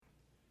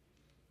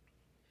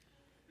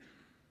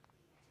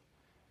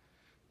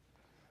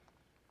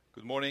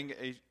Good morning,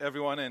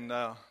 everyone, and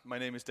my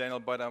name is Daniel,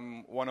 but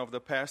I'm one of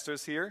the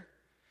pastors here,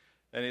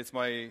 and it's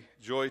my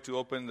joy to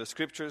open the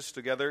scriptures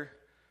together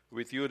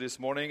with you this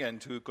morning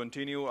and to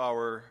continue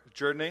our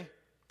journey.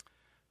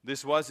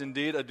 This was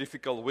indeed a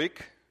difficult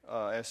week.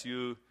 As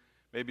you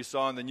maybe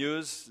saw in the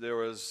news, there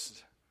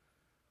was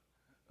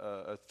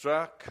a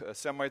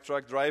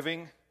semi-truck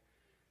driving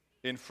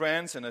in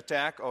France. An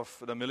attack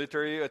of the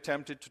military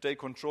attempted to take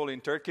control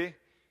in Turkey,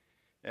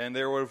 and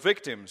there were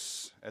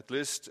victims, at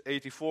least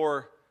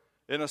 84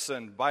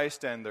 innocent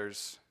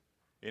bystanders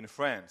in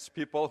France,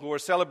 people who were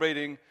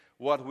celebrating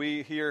what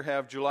we here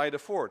have July the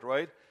 4th,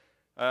 right?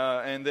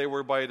 And they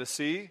were by the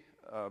sea,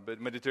 the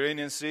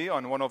Mediterranean Sea,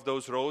 on one of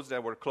those roads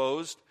that were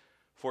closed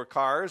for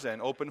cars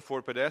and open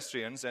for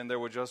pedestrians, and they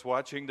were just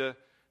watching the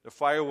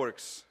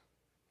fireworks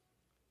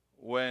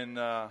when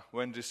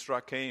this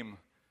truck came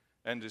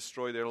and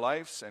destroyed their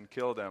lives and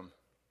killed them.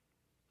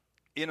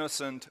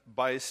 Innocent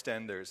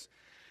bystanders.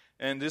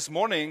 And this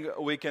morning,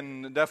 we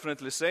can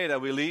definitely say that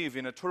we live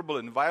in a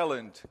turbulent,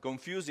 violent,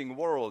 confusing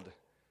world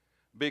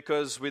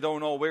because we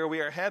don't know where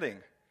we are heading.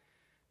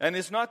 And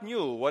it's not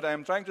new. What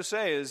I'm trying to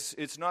say is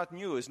it's not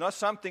new. It's not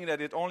something that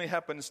it only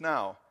happens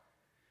now.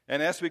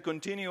 And as we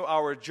continue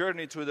our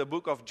journey through the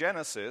book of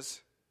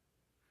Genesis,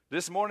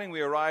 this morning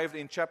we arrived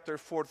in chapter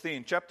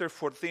 14. Chapter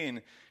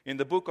 14 in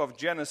the book of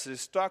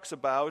Genesis talks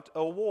about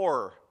a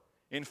war.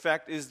 In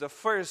fact, is the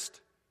first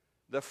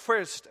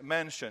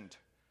mentioned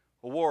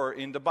war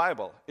in the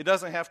Bible. It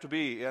doesn't have to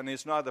be, and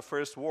it's not the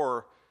first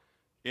war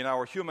in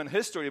our human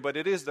history, but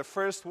it is the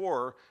first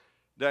war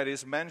that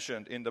is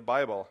mentioned in the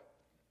Bible.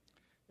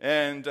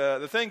 And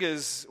the thing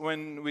is,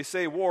 when we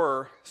say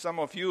war, some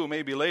of you,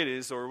 maybe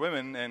ladies or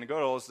women and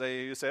girls,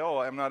 they say, oh,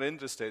 I'm not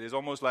interested. It's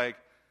almost like,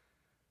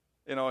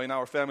 in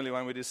our family,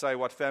 when we decide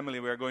what family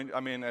we are going,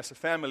 as a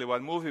family,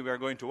 what movie we are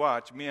going to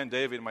watch, me and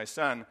David, my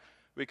son,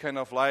 we kind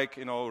of like,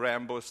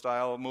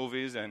 Rambo-style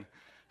movies and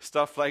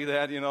stuff like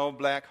that,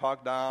 Black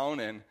Hawk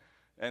Down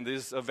and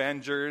these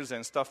Avengers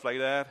and stuff like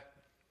that.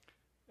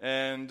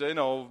 And,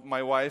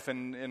 my wife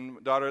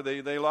and daughter,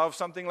 they love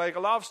something like a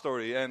love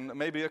story and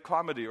maybe a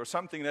comedy or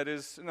something that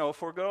is,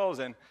 for girls.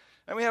 And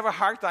we have a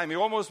hard time. We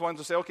almost want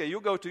to say, okay, you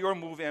go to your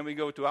movie and we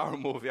go to our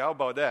movie. How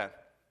about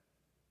that?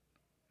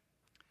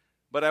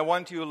 But I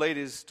want you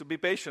ladies to be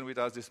patient with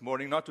us this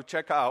morning, not to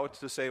check out,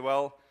 to say,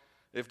 well,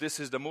 if this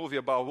is the movie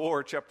about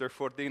war, chapter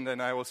 14,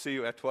 then I will see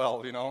you at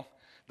 12,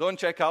 Don't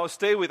check out.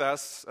 Stay with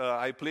us.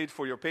 I plead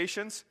for your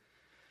patience.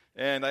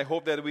 And I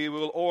hope that we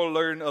will all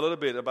learn a little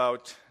bit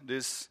about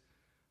this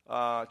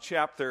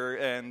chapter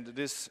and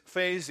this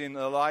phase in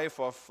the life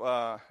of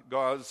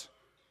God's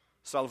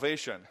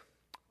salvation.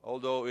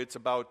 Although it's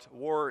about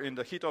war in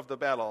the heat of the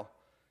battle,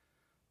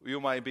 you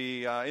might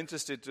be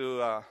interested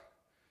to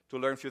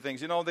learn a few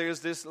things. There's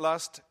this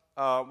last...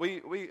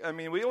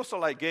 we also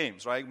like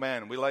games, right?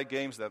 Man, we like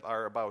games that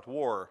are about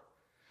war.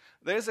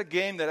 There's a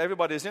game that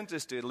everybody is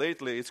interested in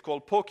lately. It's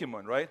called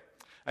Pokemon, right?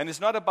 And it's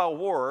not about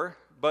war,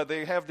 but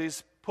they have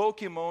these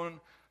Pokemon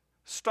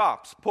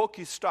stops,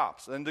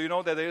 Pokestops. And do you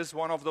know that there is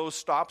one of those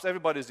stops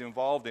everybody's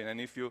involved in?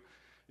 And if you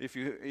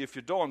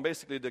don't,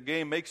 basically the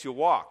game makes you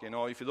walk.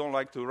 If you don't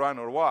like to run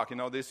or walk,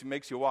 this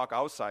makes you walk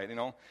outside.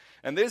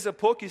 And there's a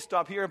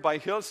Pokestop here by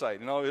Hillside.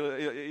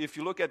 If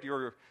you look at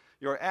your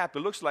app, it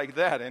looks like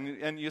that,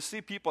 and you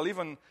see people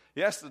even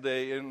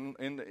yesterday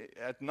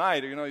at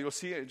night, you'll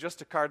see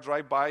just a car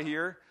drive by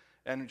here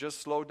and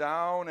just slow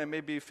down and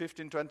maybe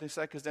 15, 20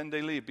 seconds, then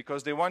they leave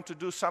because they want to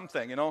do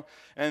something,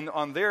 And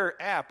on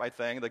their app, I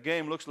think, the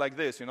game looks like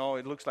this, It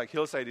looks like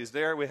Hillside is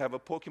there, we have a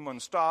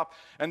Pokemon stop,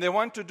 and they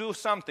want to do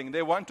something.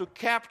 They want to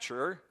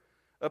capture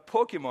a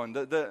Pokemon.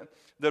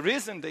 The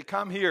reason they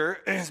come here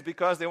is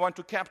because they want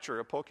to capture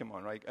a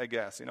Pokemon, right? I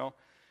guess,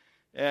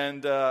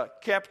 And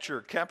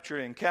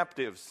capturing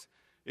captives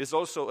is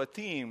also a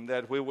theme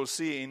that we will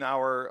see in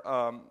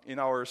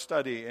our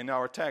study, in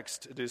our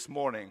text this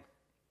morning.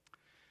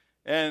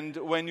 And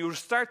when you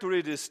start to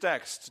read this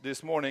text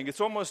this morning, it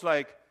almost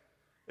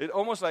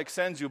like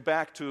sends you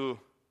back to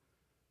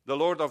the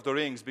Lord of the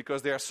Rings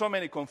because there are so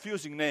many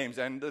confusing names.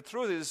 And the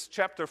truth is,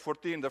 chapter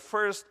 14, the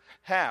first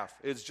half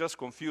is just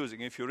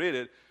confusing. If you read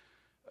it,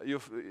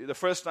 the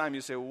first time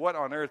you say, what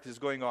on earth is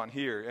going on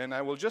here? And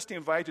I will just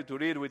invite you to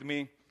read with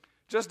me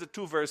just the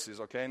 2 verses,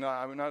 okay? No,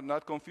 I'm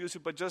not confuse you,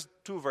 but just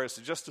 2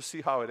 verses, just to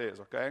see how it is,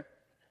 okay?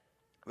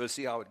 We'll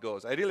see how it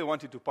goes. I really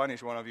wanted to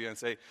punish one of you and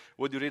say,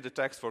 would you read the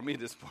text for me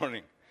this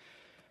morning?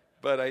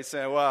 But I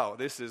said, wow,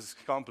 this is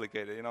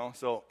complicated,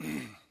 So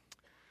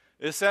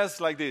it says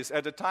like this: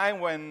 at the time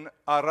when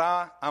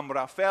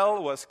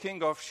Amraphel was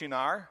king of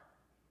Shinar,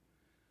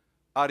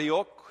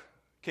 Arioch,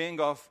 king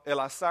of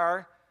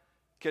Elasar,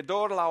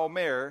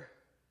 Kedorlaomer,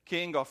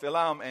 king of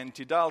Elam, and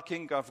Tidal,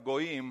 king of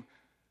Goim,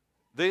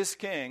 these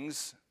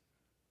kings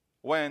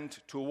went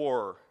to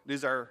war.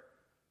 These are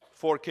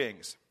 4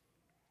 kings.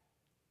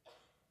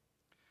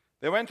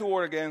 They went to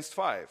war against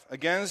 5.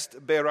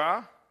 Against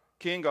Bera,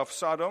 king of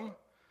Sodom,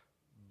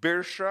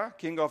 Birsha,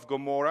 king of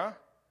Gomorrah,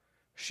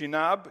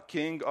 Shinab,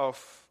 king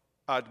of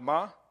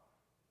Admah,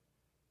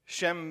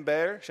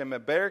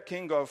 Shemeber,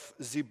 king of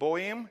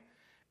Zeboim,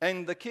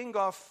 and the king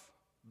of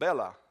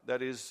Bela,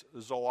 that is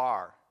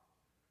Zoar.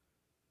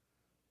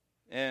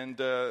 And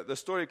the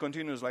story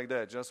continues like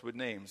that, just with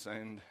names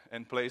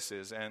and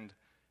places, and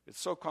it's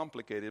so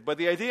complicated. But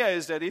the idea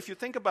is that if you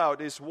think about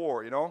this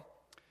war,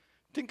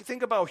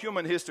 think about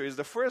human history. It's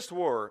the first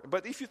war,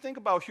 but if you think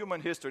about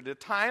human history, the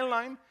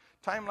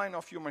timeline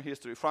of human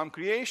history, from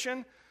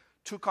creation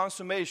to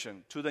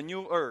consummation, to the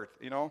new earth,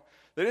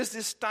 there is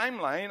this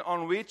timeline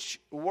on which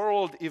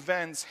world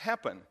events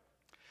happen.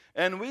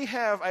 And we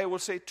have, I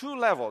would say, two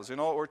levels,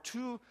 or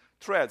two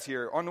threads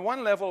here. On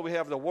one level, we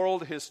have the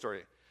world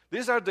history.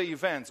 These are the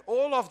events,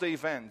 all of the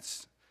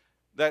events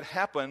that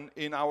happen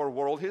in our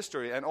world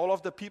history, and all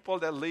of the people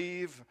that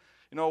live,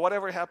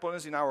 whatever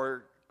happens in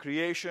our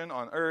creation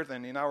on earth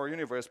and in our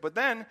universe. But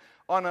then,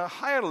 on a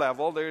higher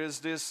level, there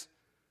is this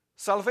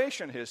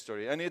salvation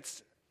history, and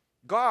it's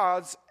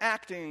God's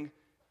acting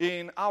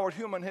in our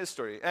human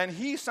history. And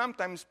He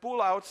sometimes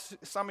pull out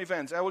some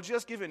events. I will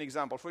just give you an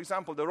example. For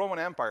example, the Roman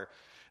Empire.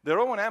 The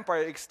Roman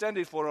Empire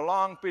extended for a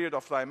long period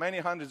of time, many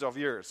hundreds of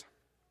years.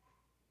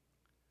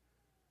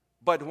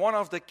 But one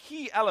of the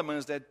key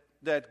elements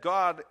that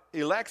God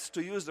elects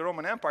to use the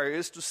Roman Empire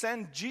is to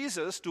send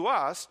Jesus to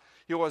us.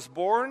 He was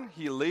born,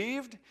 He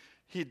lived,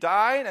 He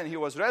died, and He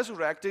was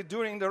resurrected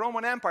during the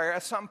Roman Empire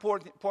at some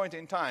point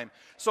in time.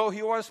 So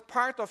He was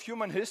part of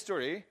human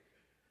history,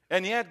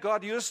 and yet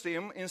God used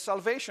Him in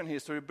salvation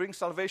history, bring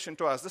salvation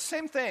to us. The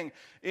same thing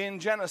in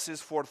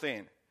Genesis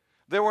 14.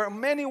 There were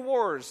many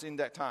wars in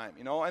that time,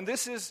 and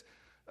this is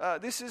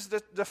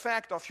the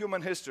fact of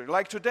human history.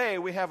 Like today,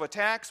 we have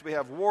attacks, we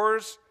have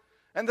wars,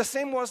 and the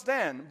same was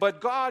then.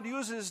 But God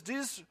uses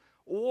this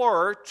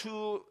war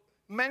to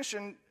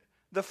mention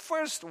the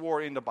first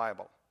war in the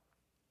Bible.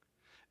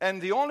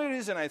 And the only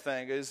reason, I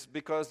think, is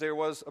because there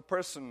was a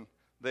person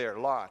there,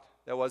 Lot,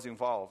 that was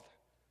involved.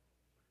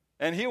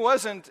 And he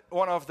wasn't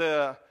one of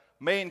the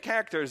main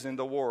characters in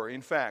the war,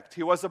 in fact.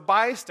 He was a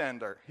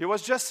bystander. He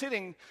was just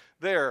sitting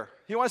there.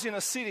 He was in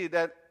a city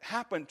that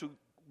happened to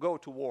go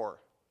to war.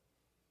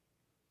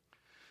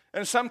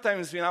 And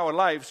sometimes in our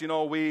lives,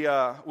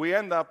 we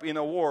end up in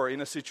a war,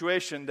 in a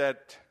situation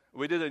that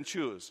we didn't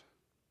choose.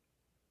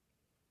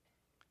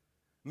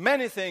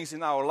 Many things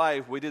in our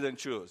life we didn't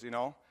choose,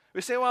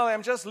 We say, well,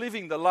 I'm just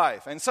living the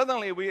life. And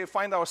suddenly we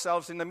find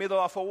ourselves in the middle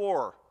of a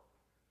war.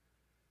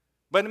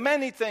 But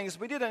many things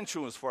we didn't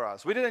choose for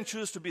us. We didn't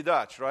choose to be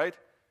Dutch, right?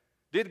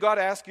 Did God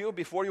ask you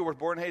before you were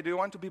born, hey, do you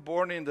want to be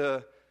born in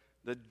the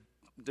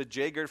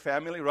Jager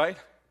family, right?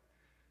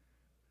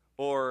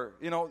 Or,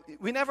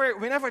 we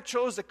never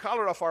chose the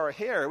color of our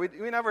hair.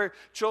 We never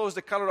chose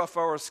the color of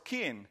our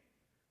skin.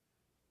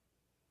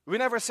 We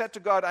never said to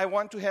God, I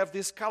want to have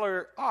this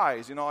color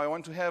eyes. I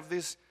want to have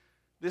this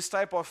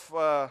type of,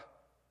 like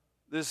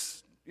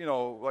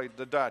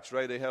the Dutch,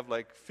 right? They have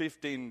like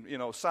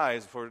 15,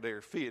 size for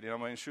their feet,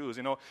 in shoes.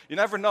 You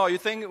never know. You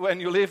think when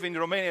you live in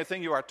Romania, you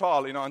think you are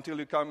tall, until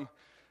you come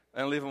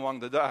and live among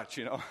the Dutch,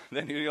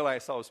 Then you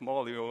realize how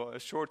small how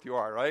short you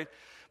are, right?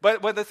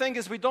 But the thing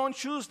is, we don't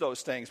choose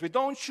those things. We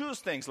don't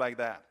choose things like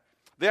that.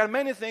 There are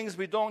many things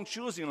we don't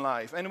choose in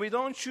life. And we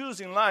don't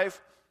choose in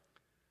life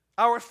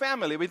our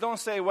family. We don't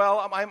say,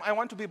 well, I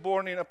want to be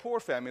born in a poor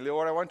family,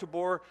 or I want to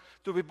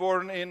be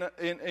born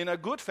in a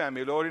good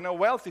family, or in a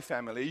wealthy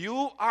family.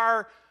 You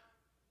are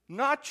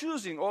not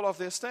choosing all of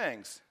these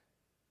things.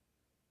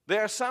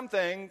 There are some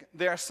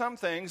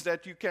things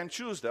that you can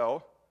choose,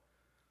 though.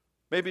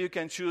 Maybe you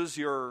can choose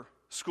your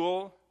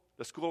school,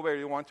 the school where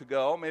you want to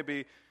go.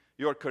 Maybe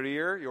your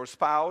career, your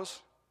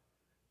spouse,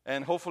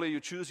 and hopefully you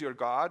choose your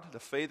God, the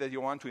faith that you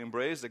want to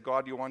embrace, the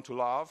God you want to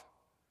love.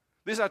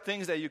 These are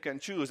things that you can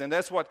choose, and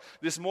that's what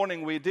this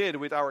morning we did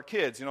with our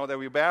kids, that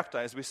we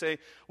baptized. We say,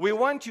 we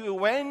want you,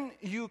 when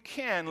you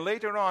can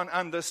later on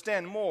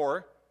understand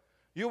more,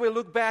 you will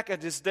look back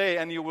at this day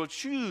and you will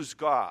choose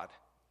God.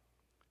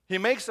 He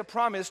makes a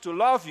promise to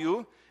love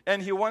you,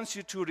 and He wants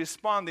you to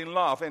respond in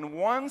love. And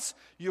once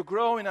you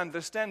grow in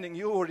understanding,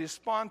 you will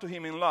respond to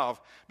Him in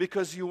love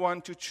because you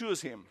want to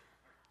choose Him.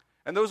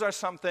 And those are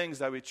some things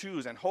that we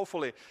choose. And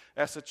hopefully,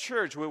 as a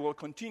church, we will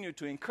continue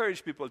to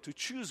encourage people to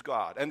choose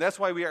God. And that's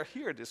why we are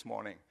here this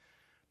morning.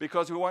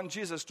 Because we want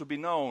Jesus to be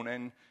known.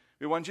 And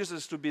we want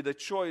Jesus to be the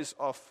choice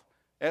of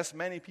as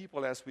many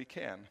people as we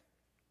can.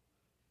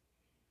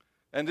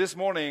 And this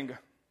morning,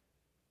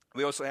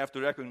 we also have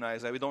to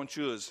recognize that we don't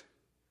choose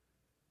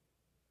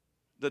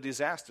the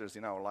disasters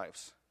in our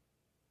lives.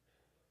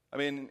 I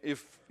mean,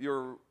 if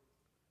you're,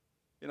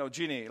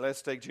 Jeannie,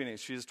 let's take Jeannie.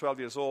 She's 12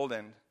 years old,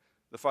 and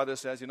the father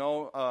says,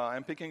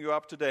 I'm picking you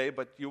up today,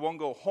 but you won't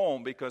go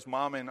home because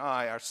Mom and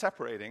I are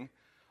separating.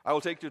 I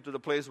will take you to the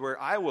place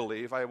where I will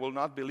live. I will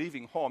not be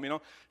leaving home.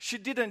 She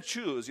didn't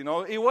choose.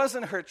 It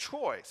wasn't her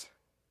choice.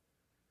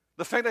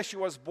 The fact that she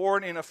was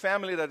born in a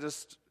family that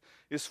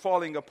is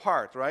falling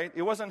apart, right?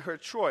 It wasn't her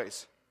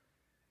choice.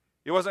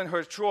 It wasn't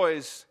her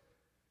choice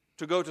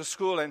to go to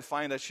school and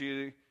find that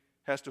she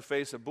has to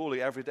face a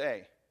bully every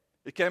day.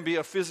 It can be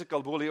a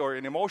physical bully or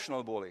an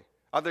emotional bully.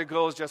 Other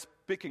girls just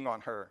picking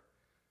on her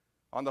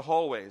on the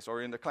hallways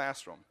or in the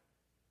classroom.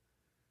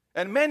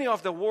 And many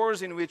of the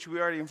wars in which we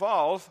are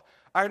involved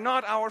are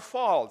not our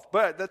fault.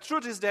 But the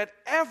truth is that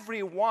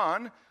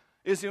everyone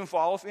is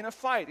involved in a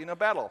fight, in a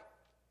battle.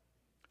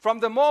 From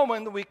the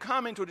moment we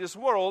come into this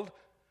world,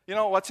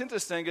 what's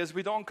interesting is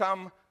we don't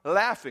come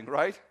laughing,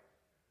 right?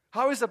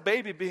 How is a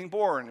baby being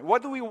born?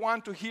 What do we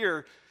want to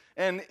hear?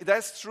 And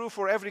that's true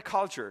for every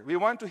culture. We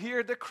want to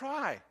hear the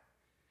cry.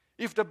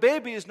 If the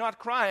baby is not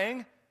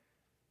crying,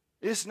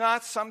 it's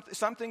not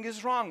something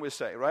is wrong, we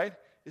say, right?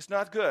 It's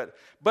not good.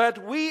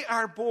 But we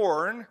are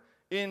born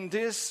in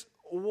this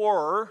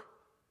war-torn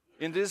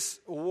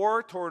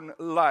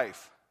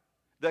life.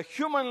 The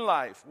human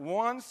life,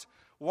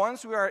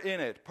 once we are in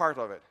it, part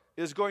of it,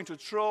 is going to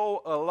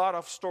throw a lot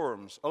of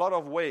storms, a lot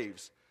of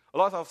waves, a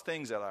lot of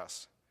things at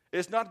us.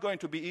 It's not going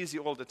to be easy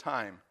all the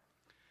time.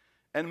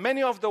 And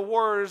many of the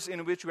wars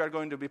in which we are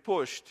going to be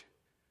pushed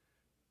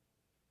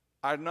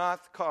are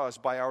not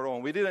caused by our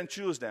own. We didn't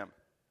choose them.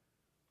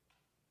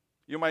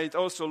 You might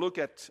also look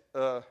at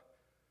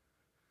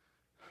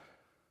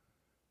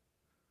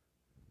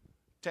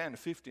 10,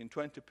 15,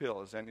 20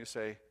 pills and you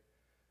say,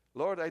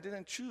 Lord, I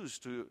didn't choose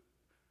to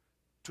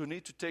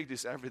need to take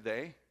this every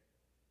day.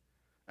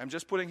 I'm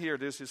just putting here,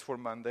 this is for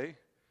Monday,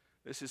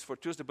 this is for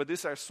Tuesday, but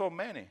these are so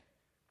many.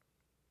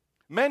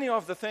 Many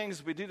of the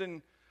things we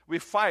didn't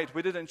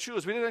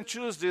choose. We didn't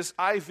choose this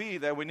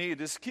IV that we need,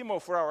 this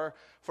chemo for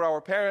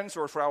our parents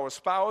or for our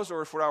spouse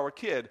or for our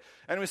kid.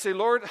 And we say,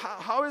 Lord,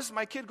 how is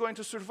my kid going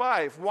to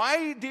survive?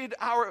 Why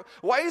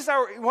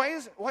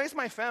is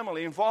my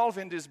family involved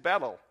in this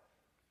battle?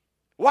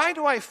 Why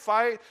do I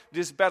fight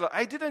this battle?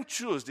 I didn't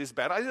choose this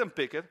battle. I didn't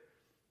pick it.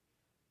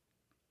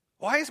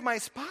 Why is my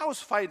spouse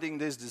fighting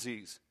this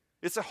disease?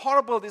 It's a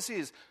horrible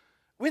disease.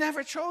 We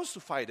never chose to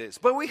fight this,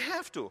 but we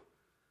have to.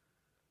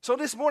 So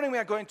this morning we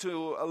are going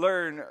to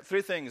learn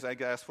three things, I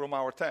guess, from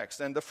our text.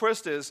 And the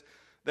first is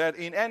that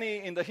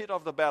in the heat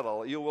of the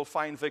battle, you will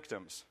find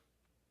victims.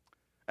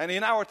 And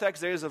in our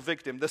text, there is a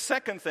victim. The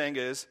second thing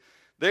is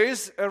there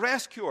is a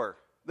rescuer.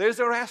 There is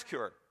a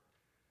rescuer.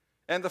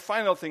 And the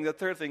final thing, the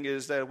third thing,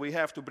 is that we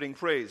have to bring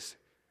praise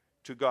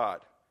to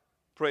God.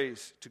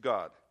 Praise to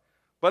God.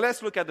 But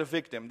let's look at the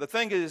victim. The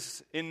thing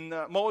is, in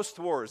most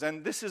wars,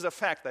 and this is a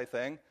fact, I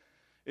think,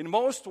 in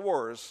most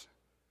wars,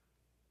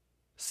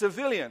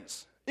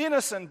 civilians,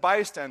 innocent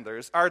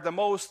bystanders, are the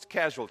most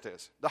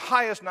casualties, the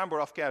highest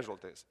number of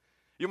casualties.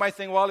 You might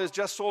think, well, it's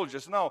just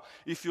soldiers. No,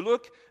 if you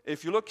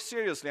look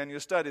seriously and you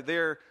study,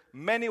 there are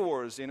many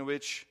wars in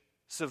which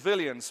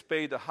civilians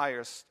pay the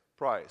highest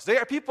price. They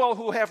are people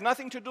who have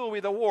nothing to do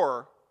with the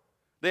war.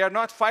 They are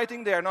not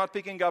fighting, they are not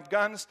picking up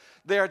guns,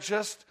 they are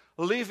just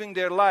living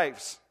their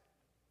lives.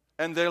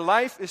 And their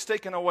life is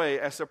taken away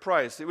as a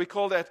price. We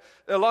call that,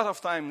 a lot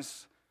of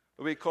times,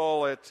 we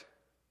call it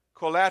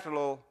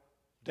collateral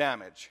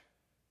damage.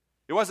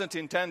 It wasn't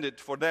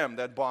intended for them,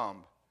 that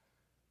bomb.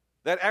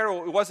 That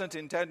arrow, it wasn't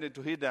intended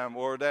to hit them,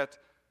 or that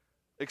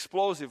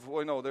explosive,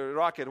 the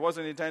rocket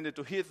wasn't intended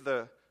to hit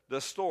the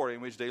store in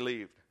which they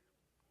lived.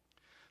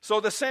 So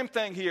the same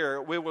thing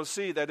here, we will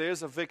see that there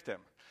is a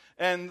victim.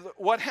 And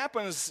what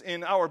happens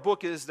in our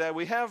book is that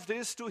we have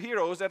these two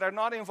heroes that are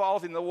not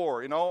involved in the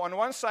war. On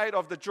one side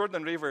of the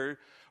Jordan River,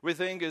 we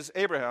think is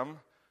Abraham,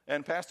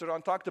 and Pastor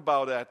Ron talked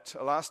about that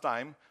last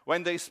time,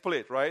 when they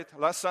split, right?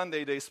 Last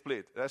Sunday they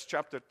split. That's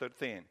chapter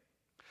 13.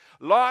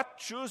 Lot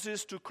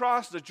chooses to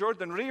cross the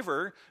Jordan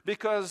River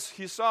because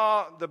he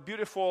saw the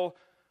beautiful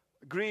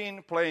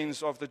green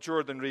plains of the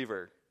Jordan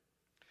River.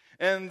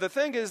 And the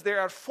thing is, there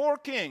are four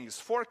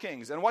kings.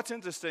 And what's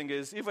interesting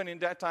is, even in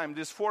that time,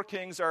 these four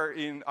kings are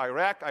in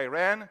Iraq,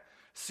 Iran,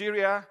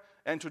 Syria,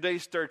 and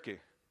today's Turkey.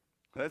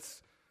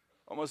 That's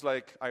almost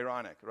like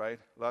ironic, right?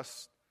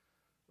 Last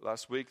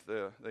week,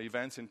 the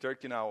events in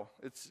Turkey now,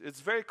 it's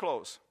very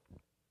close.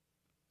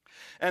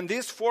 And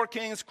these four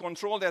kings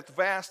control that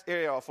vast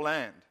area of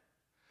land.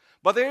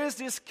 But there is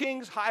this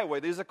King's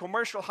Highway. There is a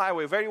commercial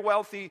highway, very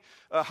wealthy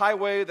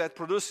highway that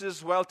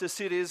produces wealthy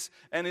cities,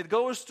 and it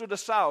goes to the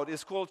south.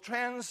 It's called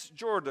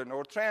Transjordan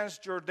or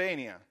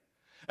Transjordania.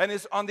 And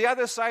it's on the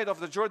other side of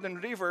the Jordan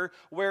River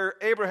where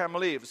Abraham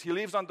lives. He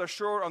lives on the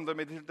shore on the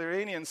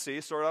Mediterranean Sea,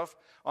 sort of,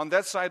 on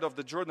that side of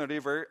the Jordan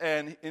River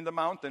and in the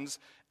mountains.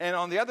 And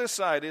on the other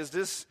side is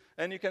this,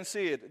 and you can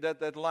see it,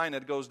 that line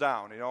that goes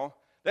down,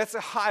 That's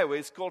a highway.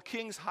 It's called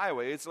King's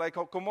Highway. It's like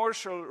a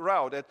commercial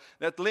route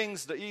that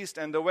links the east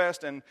and the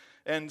west and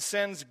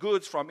sends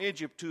goods from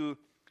Egypt to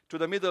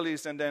the Middle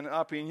East and then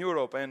up in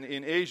Europe and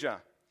in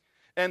Asia.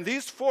 And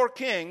these four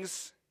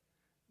kings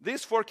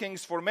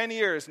for many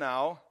years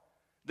now,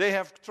 they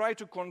have tried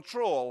to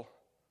control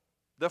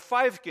the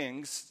five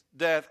kings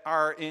that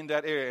are in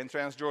that area in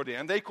Transjordan.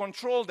 And they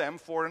control them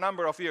for a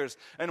number of years.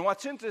 And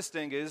what's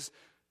interesting is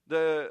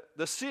the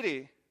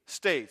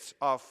city-states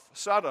of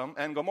Sodom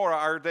and Gomorrah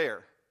are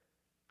there.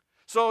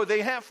 So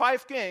they have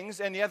five kings,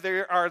 and yet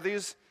there are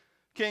these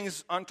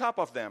kings on top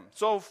of them.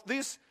 So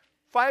these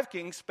five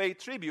kings pay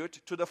tribute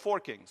to the four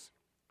kings.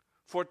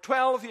 For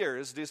 12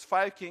 years, these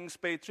five kings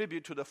pay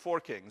tribute to the four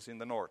kings in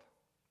the north.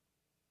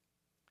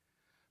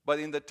 But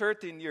in the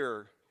 13th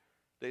year,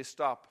 they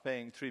stop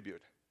paying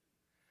tribute.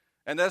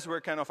 And that's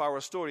where kind of our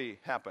story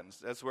happens.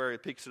 That's where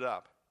it picks it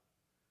up.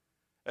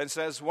 And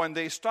says, when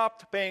they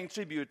stopped paying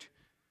tribute,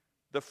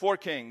 the four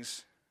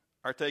kings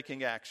are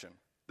taking action.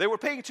 They were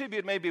paying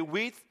tribute maybe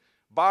wheat,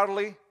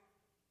 barley,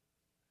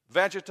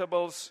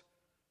 vegetables,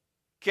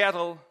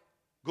 cattle,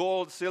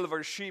 gold,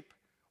 silver, sheep,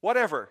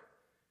 whatever.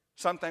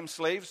 Sometimes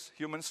slaves,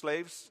 human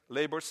slaves,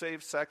 labor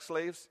slaves, sex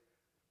slaves.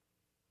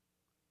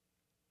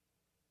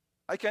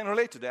 I can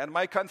relate to that. In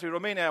my country,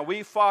 Romania,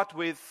 we fought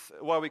with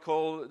what we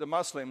call the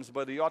Muslims,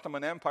 but the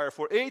Ottoman Empire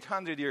for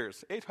 800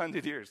 years.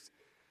 800 years.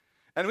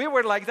 And we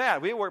were like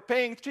that. We were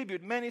paying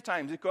tribute many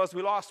times because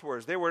we lost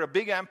wars. They were a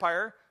big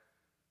empire.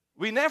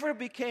 We never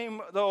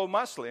became, though,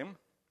 Muslim.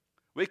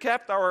 We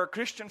kept our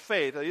Christian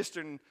faith, the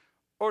Eastern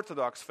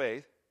Orthodox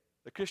faith,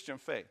 the Christian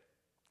faith.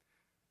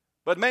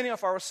 But many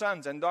of our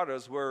sons and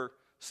daughters were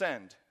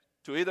sent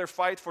to either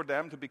fight for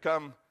them to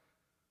become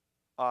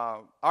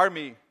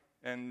army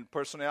and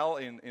personnel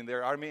in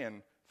their army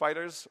and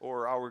fighters,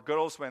 or our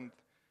girls went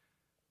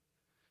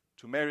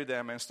to marry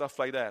them and stuff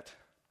like that.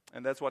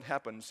 And that's what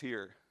happens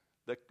here.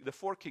 The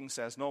four kings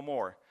says, no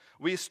more.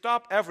 We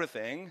stop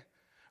everything.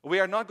 We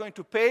are not going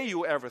to pay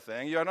you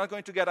everything. You are not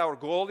going to get our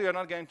gold. You are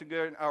not going to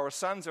get our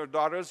sons or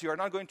daughters. You are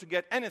not going to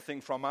get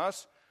anything from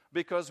us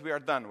because we are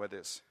done with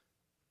this.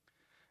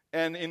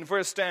 And in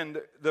verse 10,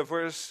 the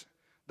verse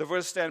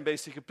 10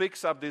 basically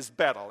picks up this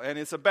battle. And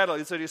it's a battle,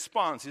 it's a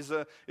response.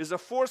 It's a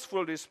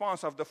forceful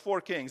response of the four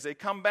kings. They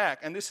come back,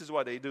 and this is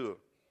what they do.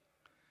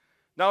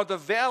 Now the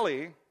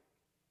valley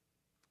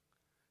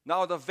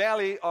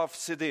of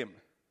Siddim,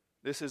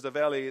 this is the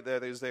valley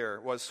that is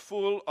there, was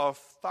full of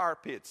tar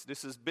pits.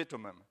 This is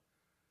bitumen.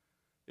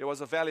 It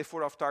was a valley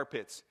full of tar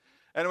pits.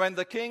 And when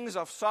the kings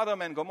of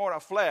Sodom and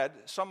Gomorrah fled,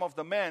 some of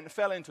the men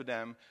fell into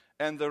them,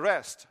 and the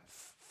rest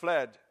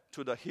fled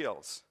to the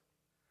hills.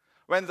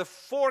 When the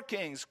four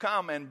kings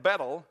come and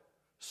battle,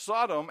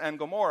 Sodom and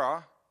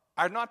Gomorrah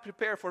are not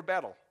prepared for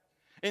battle.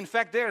 In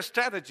fact, their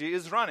strategy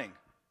is running.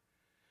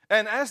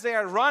 And as they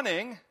are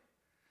running,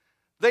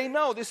 they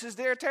know this is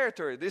their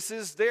territory. This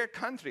is their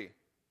country.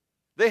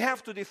 They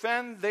have to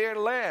defend their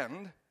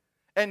land.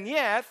 And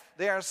yet,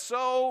 they are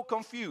so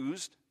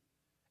confused.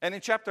 And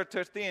in chapter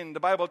 13, the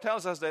Bible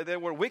tells us that they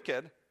were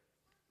wicked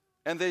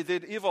and they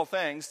did evil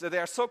things, that they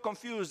are so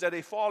confused that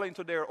they fall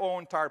into their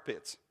own tar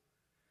pits.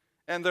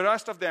 And the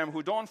rest of them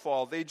who don't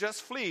fall, they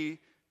just flee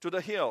to the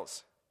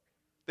hills.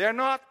 They are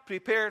not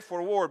prepared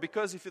for war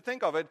because if you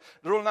think of it,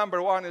 rule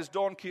number one is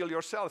don't kill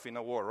yourself in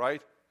a war,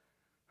 right?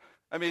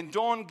 I mean,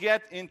 don't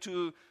get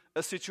into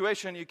a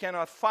situation you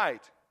cannot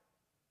fight.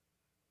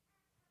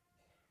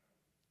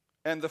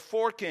 And the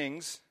four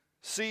kings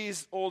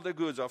seized all the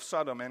goods of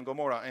Sodom and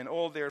Gomorrah and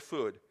all their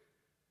food.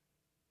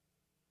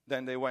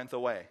 Then they went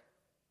away.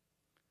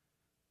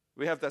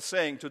 We have that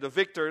saying, to the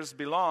victors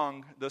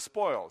belong the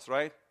spoils,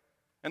 right?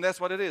 And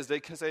that's what it is. They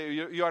can say,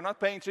 you are not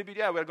paying tribute?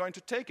 Yeah, we're going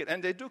to take it.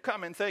 And they do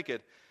come and take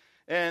it.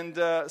 And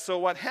so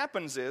what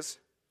happens is,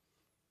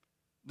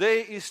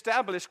 they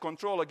establish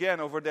control again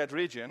over that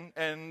region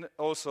and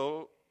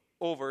also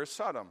over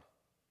Sodom.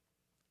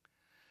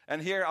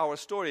 And here our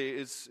story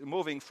is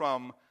moving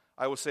from,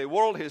 I would say,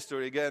 world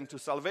history again to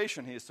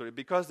salvation history,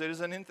 because there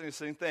is an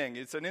interesting thing.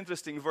 It's an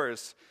interesting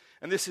verse.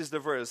 And this is the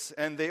verse.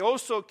 And they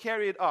also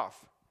carried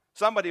off.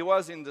 Somebody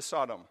was in the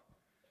Sodom.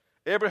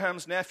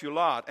 Abraham's nephew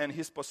Lot and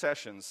his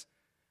possessions,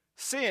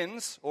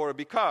 since or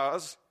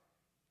because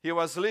he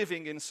was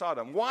living in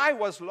Sodom. Why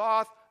was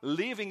Lot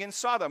living in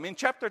Sodom? In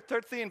chapter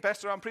 13,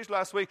 Pastor Ron preached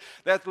last week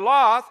that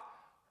Lot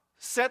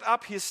set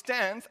up his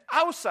tent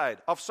outside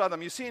of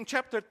Sodom. You see, in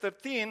chapter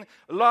 13,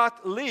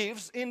 Lot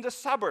lives in the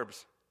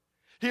suburbs.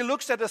 He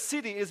looks at the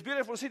city, it's a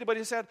beautiful city, but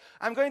he said,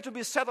 I'm going to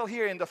be settled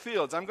here in the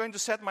fields. I'm going to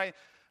set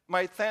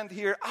my tent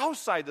here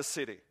outside the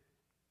city.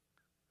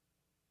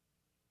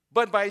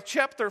 But by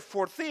chapter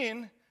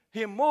 14,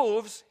 he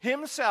moves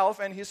himself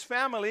and his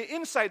family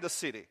inside the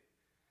city.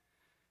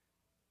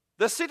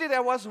 The city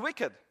that was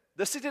wicked,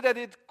 the city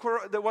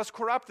that was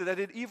corrupted, that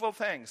did evil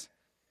things.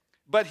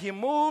 But he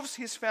moves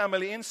his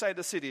family inside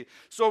the city.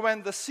 So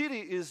when the city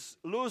is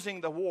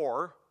losing the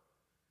war,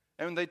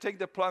 and when they take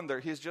the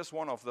plunder, he's just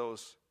one of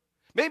those.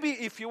 Maybe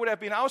if he would have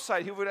been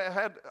outside, he would have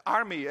had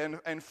army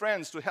and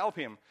friends to help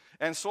him,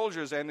 and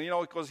soldiers, and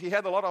because he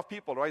had a lot of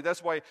people, right?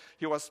 That's why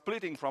he was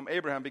splitting from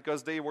Abraham,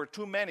 because there were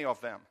too many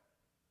of them.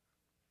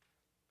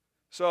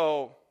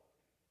 So,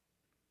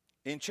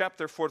 in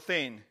chapter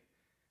 14,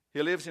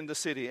 he lives in the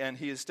city and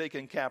he is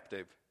taken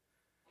captive.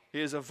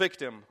 He is a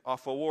victim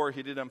of a war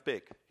he didn't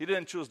pick. He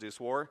didn't choose this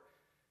war.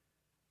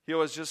 He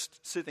was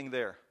just sitting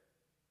there.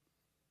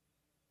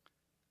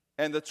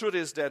 And the truth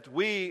is that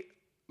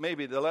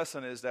maybe the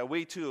lesson is that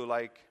we too,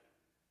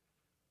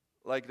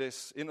 like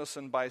this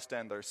innocent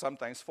bystander,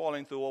 sometimes fall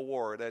into a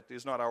war that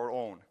is not our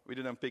own. We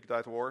didn't pick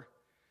that war.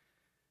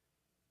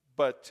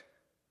 But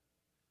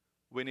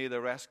we need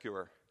a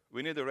rescuer.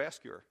 We need a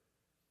rescuer.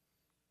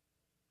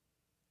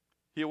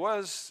 He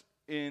was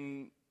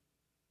in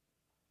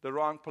the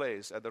wrong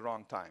place at the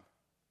wrong time.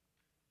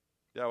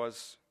 That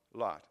was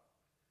Lot.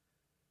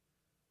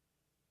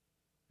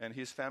 And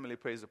his family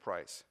pays the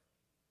price.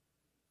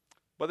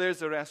 But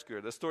there's a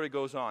rescuer. The story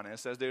goes on and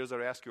says there's a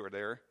rescuer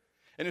there.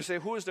 And you say,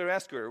 who is the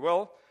rescuer?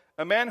 Well,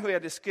 a man who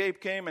had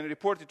escaped came and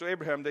reported to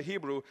Abraham the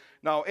Hebrew.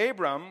 Now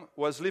Abram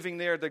was living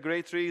near the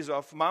great trees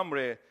of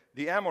Mamre,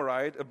 the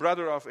Amorite, a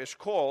brother of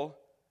Eshcol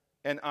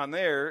and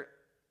Aner,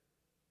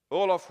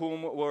 all of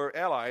whom were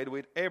allied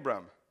with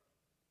Abram.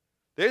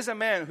 There is a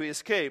man who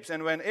escapes,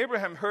 and when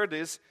Abraham heard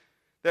this,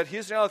 that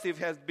his relative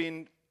had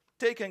been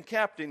taken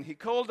captive, he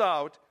called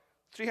out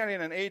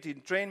 380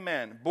 trained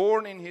men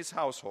born in his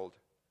household,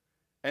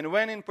 and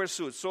went in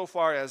pursuit so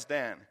far as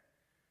Dan.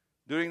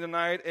 During the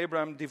night,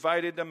 Abraham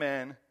divided the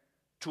men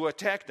to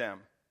attack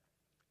them,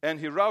 and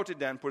he routed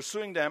them,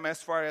 pursuing them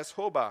as far as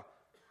Hobah,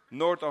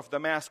 north of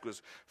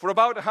Damascus. For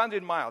about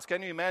 100 miles,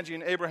 can you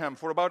imagine Abraham?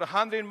 For about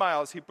 100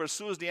 miles, he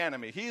pursues the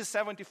enemy. He is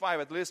 75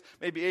 at least,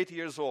 maybe 80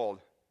 years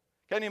old.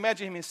 Can you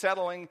imagine him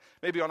settling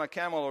maybe on a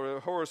camel or a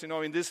horse?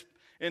 In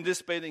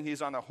this painting,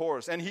 he's on a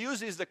horse. And he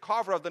uses the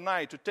cover of the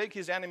night to take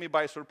his enemy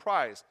by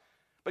surprise.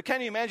 But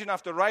can you imagine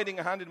after riding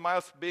 100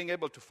 miles being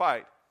able to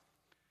fight?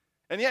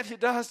 And yet he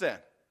does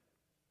that.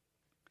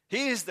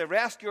 He is the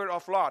rescuer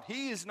of Lot.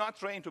 He is not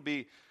trained to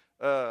be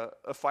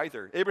a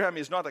fighter. Abraham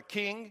is not a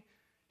king.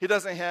 He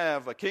doesn't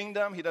have a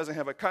kingdom. He doesn't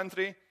have a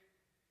country.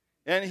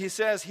 And he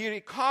says he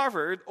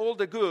recovered all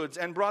the goods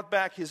and brought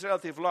back his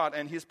relative Lot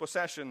and his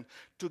possession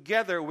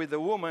together with the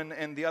woman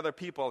and the other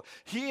people.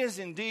 He is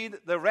indeed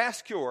the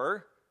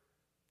rescuer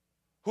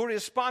who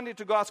responded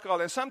to God's call.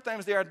 And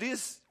sometimes there are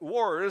these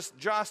wars,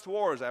 just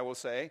wars, I will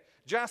say,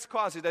 just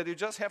causes that you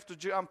just have to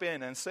jump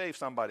in and save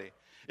somebody.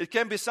 It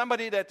can be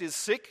somebody that is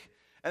sick,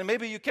 and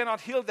maybe you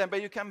cannot heal them,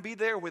 but you can be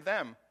there with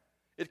them.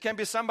 It can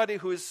be somebody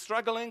who is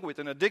struggling with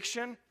an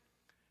addiction.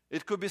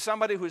 It could be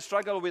somebody who is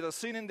struggling with a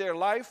sin in their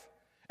life.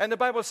 And the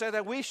Bible says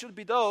that we should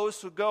be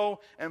those who go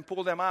and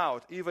pull them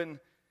out, even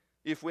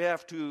if we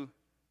have to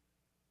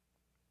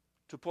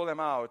pull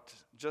them out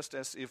just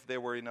as if they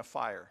were in a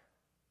fire.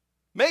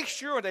 Make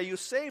sure that you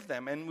save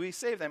them, and we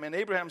save them, and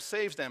Abraham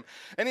saves them.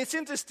 And it's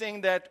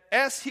interesting that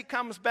as he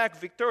comes back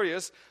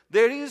victorious,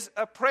 there is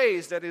a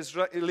praise that is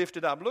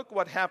lifted up. Look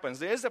what happens.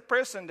 There is a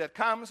person that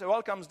comes and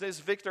welcomes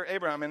this victor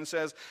Abraham and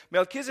says,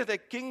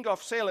 Melchizedek, king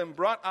of Salem,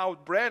 brought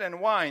out bread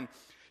and wine.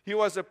 He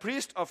was a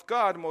priest of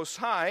God Most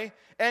High,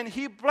 and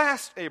he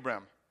blessed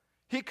Abraham.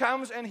 He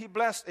comes and he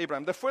blessed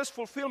Abraham. The first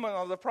fulfillment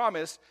of the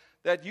promise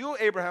that you,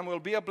 Abraham, will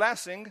be a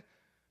blessing.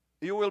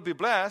 You will be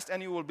blessed,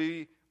 and you will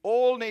be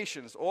all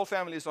nations, all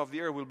families of the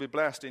earth will be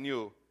blessed in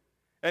you.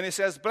 And he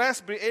says,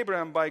 blessed be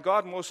Abraham by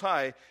God Most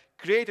High,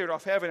 creator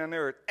of heaven and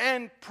earth,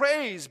 and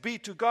praise be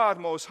to God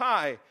Most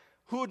High,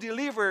 who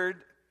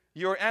delivered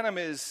your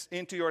enemies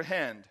into your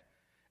hand.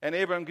 And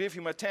Abraham gave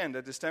him a 10,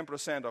 that is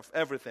 10% of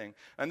everything.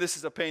 And this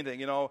is a painting,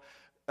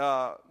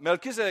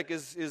 Melchizedek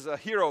is a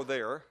hero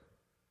there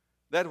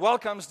that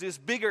welcomes this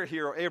bigger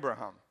hero,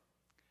 Abraham.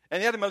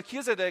 And yet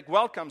Melchizedek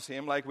welcomes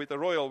him like with a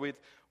royal,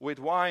 with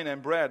wine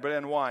and bread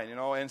and wine,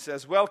 and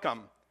says,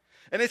 welcome.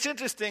 And it's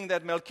interesting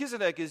that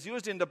Melchizedek is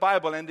used in the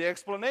Bible, and the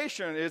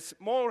explanation is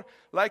more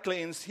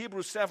likely in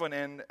Hebrews 7,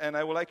 and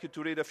I would like you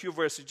to read a few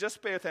verses.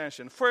 Just pay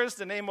attention. First,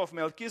 the name of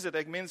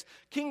Melchizedek means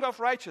king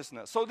of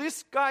righteousness. So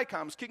this guy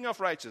comes, king of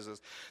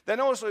righteousness. Then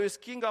also is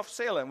king of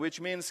Salem,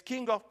 which means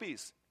king of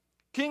peace.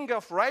 King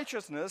of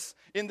righteousness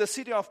in the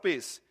city of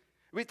peace.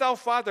 Without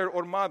father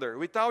or mother,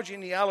 without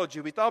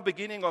genealogy, without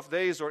beginning of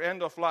days or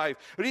end of life,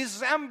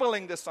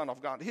 resembling the Son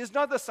of God. He's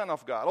not the Son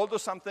of God, although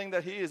something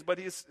that he is, but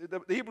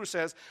the Hebrew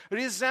says,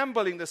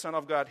 resembling the Son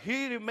of God.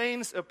 He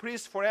remains a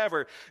priest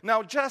forever.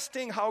 Now just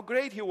think how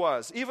great he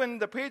was. Even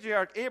the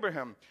patriarch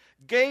Abraham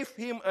gave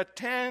him a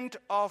tenth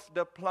of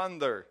the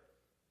plunder.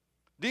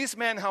 These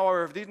men,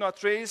 however, did not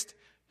trace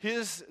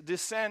his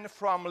descent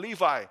from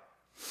Levi.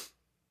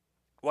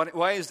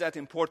 Why is that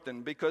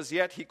important? Because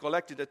yet he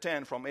collected a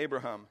tenth from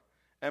Abraham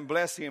and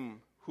blessed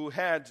him who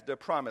had the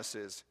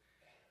promises.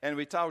 And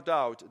without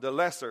doubt, the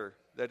lesser,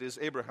 that is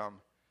Abraham,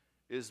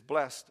 is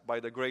blessed by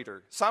the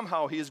greater.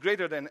 Somehow he is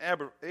greater than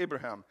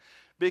Abraham.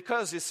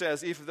 Because it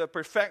says, if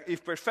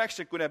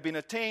perfection could have been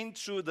attained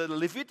through the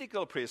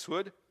Levitical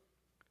priesthood,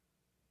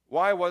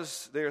 why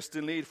was there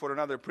still need for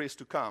another priest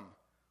to come?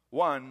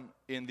 One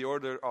in the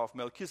order of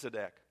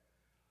Melchizedek,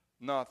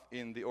 not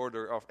in the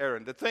order of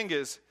Aaron. The thing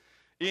is,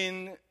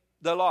 in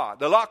the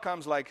law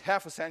comes like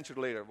half a century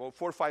later, 400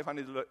 or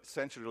 500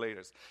 centuries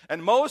later.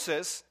 And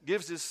Moses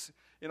gives this,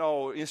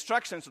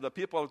 instructions to the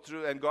people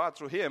and God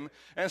through him,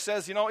 and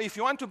says, if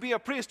you want to be a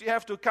priest, you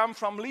have to come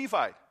from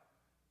Levi.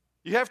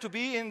 You have to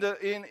be in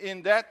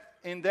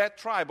that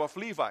tribe of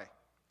Levi.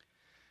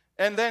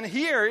 And then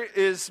here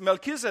is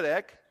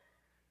Melchizedek,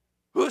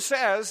 who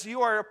says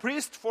you are a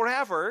priest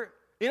forever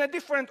in a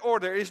different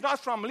order. It's not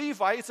from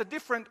Levi, it's a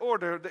different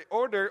order, the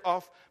order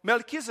of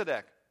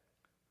Melchizedek.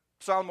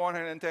 Psalm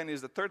 110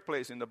 is the third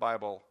place in the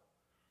Bible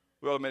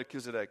where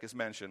Melchizedek is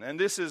mentioned. And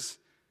this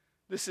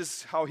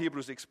is how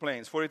Hebrews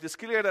explains. For it is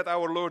clear that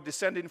our Lord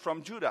descended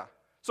from Judah.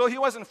 So he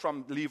wasn't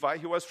from Levi,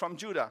 he was from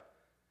Judah.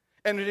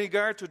 And in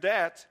regard to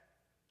that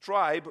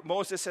tribe,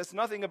 Moses says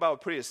nothing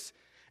about priests.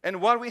 And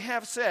what we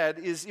have said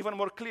is even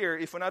more clear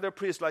if another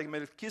priest like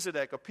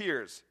Melchizedek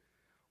appears.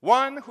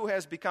 One who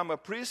has become a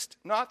priest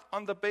not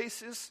on the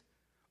basis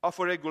of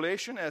a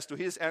regulation as to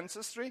his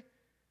ancestry,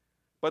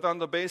 but on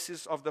the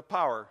basis of the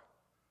power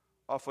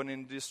of an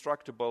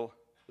indestructible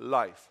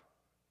life.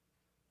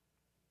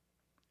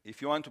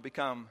 If you want to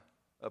become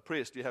a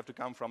priest, you have to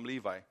come from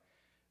Levi.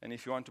 And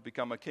if you want to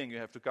become a king, you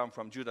have to come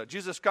from Judah.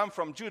 Jesus comes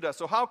from Judah,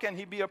 so how can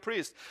he be a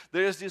priest?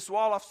 There is this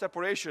wall of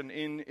separation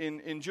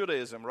in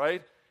Judaism,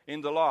 right?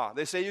 In the law.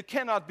 They say you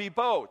cannot be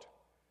both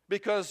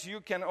because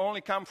you can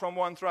only come from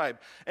one tribe.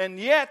 And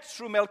yet,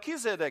 through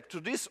Melchizedek, to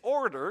this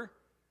order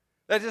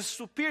that is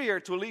superior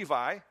to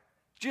Levi,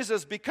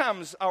 Jesus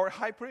becomes our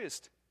high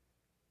priest.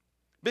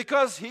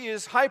 Because he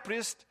is high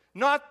priest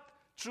not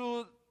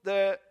through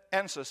the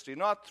ancestry,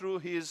 not through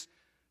his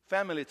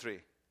family tree,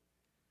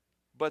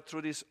 but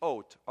through this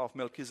oath of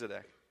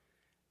Melchizedek.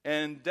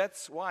 And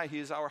that's why he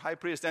is our high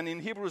priest. And in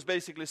Hebrews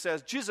basically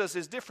says Jesus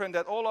is different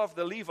than all of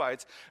the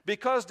Levites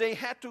because they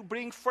had to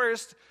bring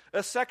first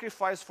a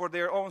sacrifice for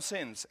their own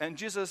sins. And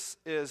Jesus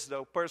is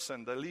the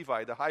person, the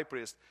Levite, the high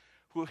priest,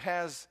 who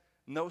has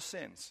no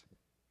sins.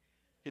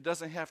 He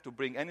doesn't have to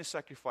bring any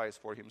sacrifice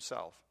for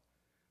himself.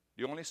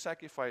 The only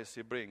sacrifice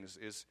he brings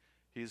is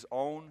his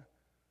own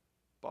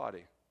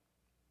body.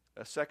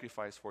 A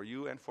sacrifice for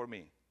you and for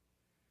me.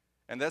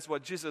 And that's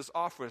what Jesus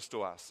offers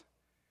to us.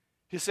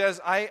 He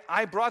says,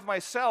 I brought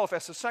myself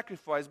as a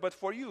sacrifice, but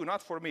for you,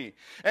 not for me.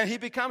 And he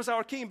becomes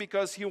our king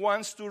because he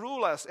wants to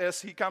rule us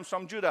as he comes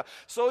from Judah.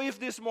 So if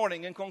this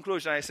morning, in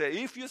conclusion, I say,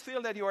 if you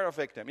feel that you are a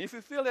victim, if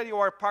you feel that you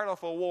are part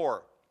of a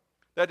war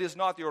that is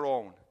not your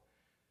own,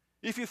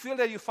 if you feel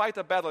that you fight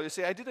a battle, you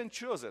say, I didn't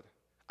choose it.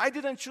 I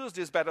didn't choose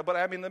this battle, but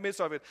I'm in the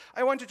midst of it.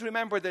 I want you to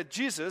remember that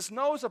Jesus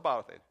knows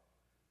about it.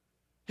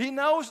 He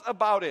knows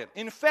about it.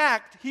 In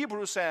fact,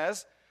 Hebrews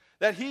says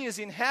that he is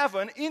in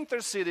heaven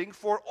interceding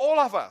for all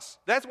of us.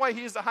 That's why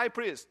he is the high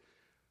priest,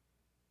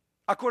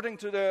 according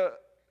to the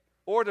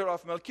order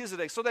of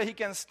Melchizedek, so that he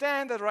can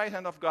stand at the right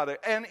hand of God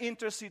and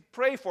intercede,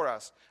 pray for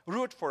us,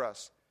 root for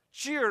us,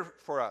 cheer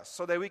for us,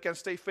 so that we can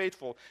stay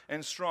faithful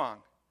and strong.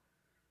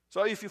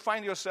 So if you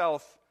find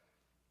yourself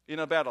in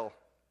a battle,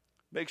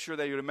 make sure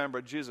that you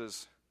remember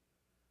Jesus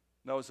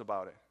knows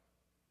about it.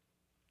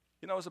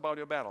 He knows about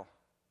your battle.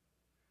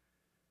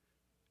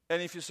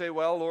 And if you say,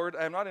 well, Lord,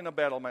 I'm not in a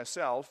battle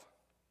myself,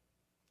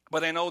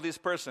 but I know this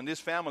person,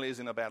 this family is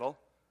in a battle,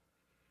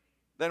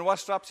 then what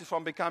stops you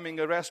from becoming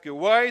a rescuer?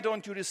 Why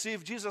don't you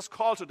receive Jesus'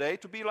 call today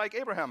to be like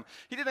Abraham?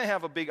 He didn't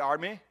have a big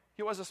army.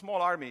 He was a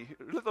small army,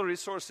 little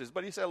resources.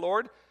 But he said,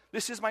 Lord,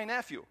 this is my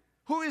nephew.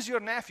 Who is your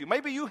nephew?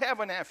 Maybe you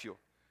have a nephew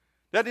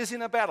that is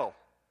in a battle,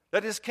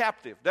 that is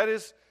captive, that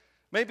is,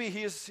 maybe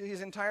his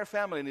entire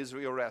family needs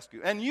your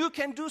rescue. And you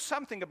can do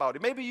something about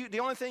it. Maybe the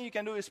only thing you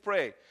can do is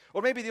pray.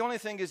 Or maybe the only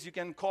thing is you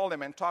can call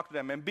them and talk to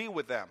them and be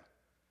with them.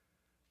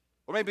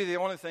 Or maybe the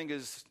only thing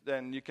is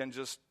then you can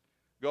just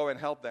go and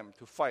help them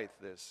to fight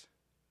this.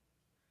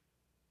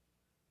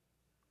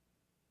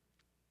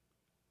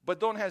 But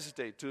don't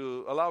hesitate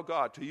to allow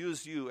God to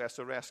use you as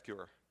a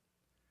rescuer.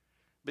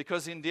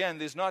 Because in the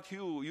end, it's not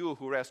you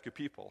who rescue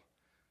people,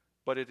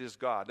 but it is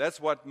God. That's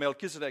what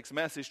Melchizedek's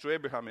message to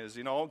Abraham is,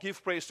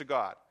 give praise to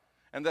God.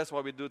 And that's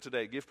what we do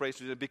today, give praise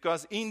to God.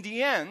 Because in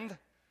the end,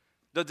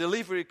 the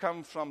delivery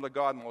comes from the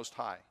God Most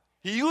High.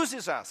 He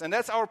uses us, and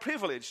that's our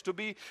privilege, to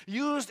be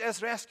used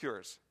as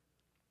rescuers.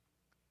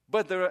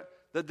 But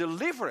the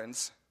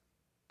deliverance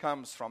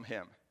comes from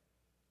Him.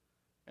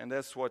 And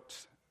that's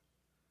what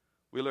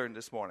we learned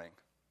this morning.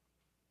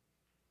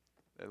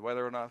 That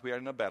whether or not we are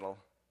in a battle,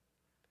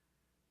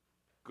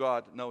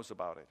 God knows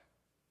about it.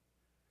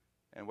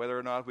 And whether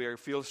or not we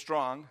feel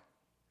strong,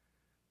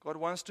 God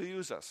wants to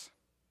use us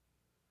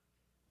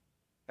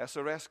as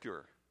a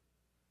rescuer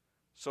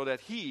so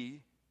that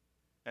He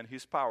and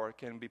His power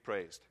can be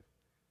praised.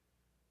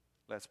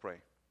 Let's pray.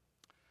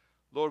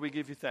 Lord, we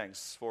give you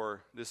thanks for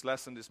this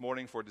lesson this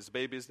morning, for these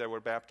babies that were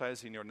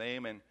baptized in your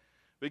name. And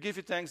we give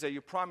you thanks that you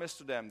promised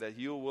to them that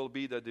you will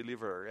be the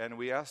deliverer. And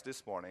we ask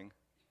this morning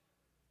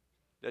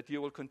that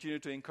you will continue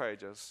to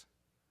encourage us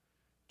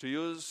to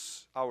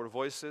use our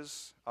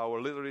voices, our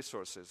little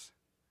resources,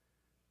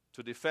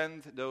 to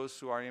defend those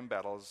who are in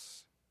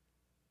battles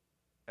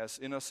as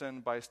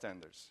innocent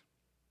bystanders.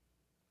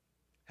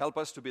 Help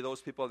us to be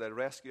those people that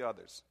rescue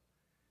others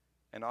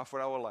and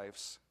offer our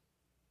lives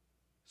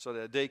so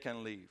that they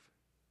can live.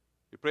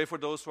 We pray for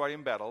those who are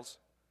in battles,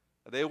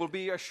 that they will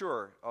be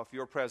assured of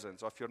your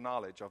presence, of your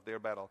knowledge of their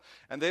battle.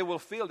 And they will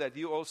feel that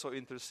you also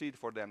intercede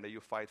for them, that you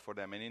fight for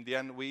them. And in the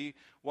end, we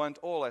want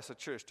all as a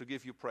church to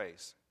give you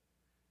praise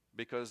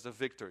because the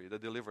victory, the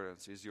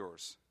deliverance is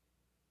yours.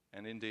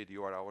 And indeed,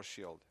 you are our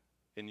shield.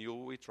 In you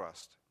we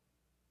trust.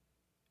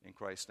 In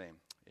Christ's name,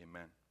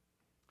 amen.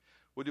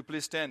 Would you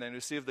please stand and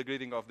receive the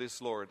greeting of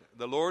this Lord?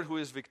 The Lord who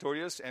is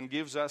victorious and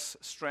gives us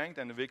strength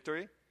and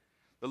victory.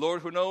 The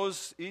Lord who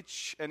knows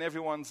each and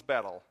everyone's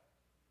battle.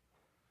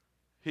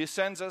 He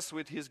sends us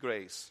with His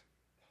grace.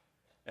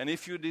 And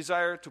if you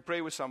desire to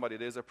pray with somebody,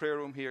 there's a prayer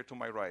room here to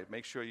my right.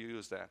 Make sure you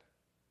use that.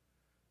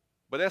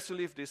 But as we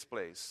leave this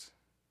place,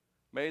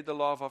 may the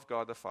love of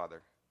God the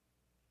Father,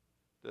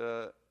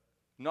 the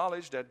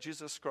knowledge that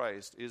Jesus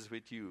Christ is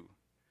with you.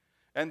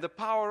 And the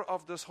power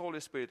of this Holy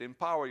Spirit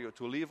empower you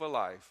to live a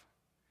life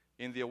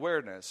in the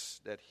awareness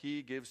that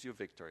He gives you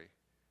victory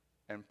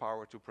and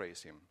power to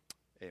praise Him.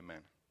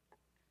 Amen.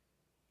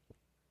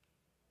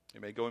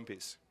 You may go in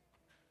peace.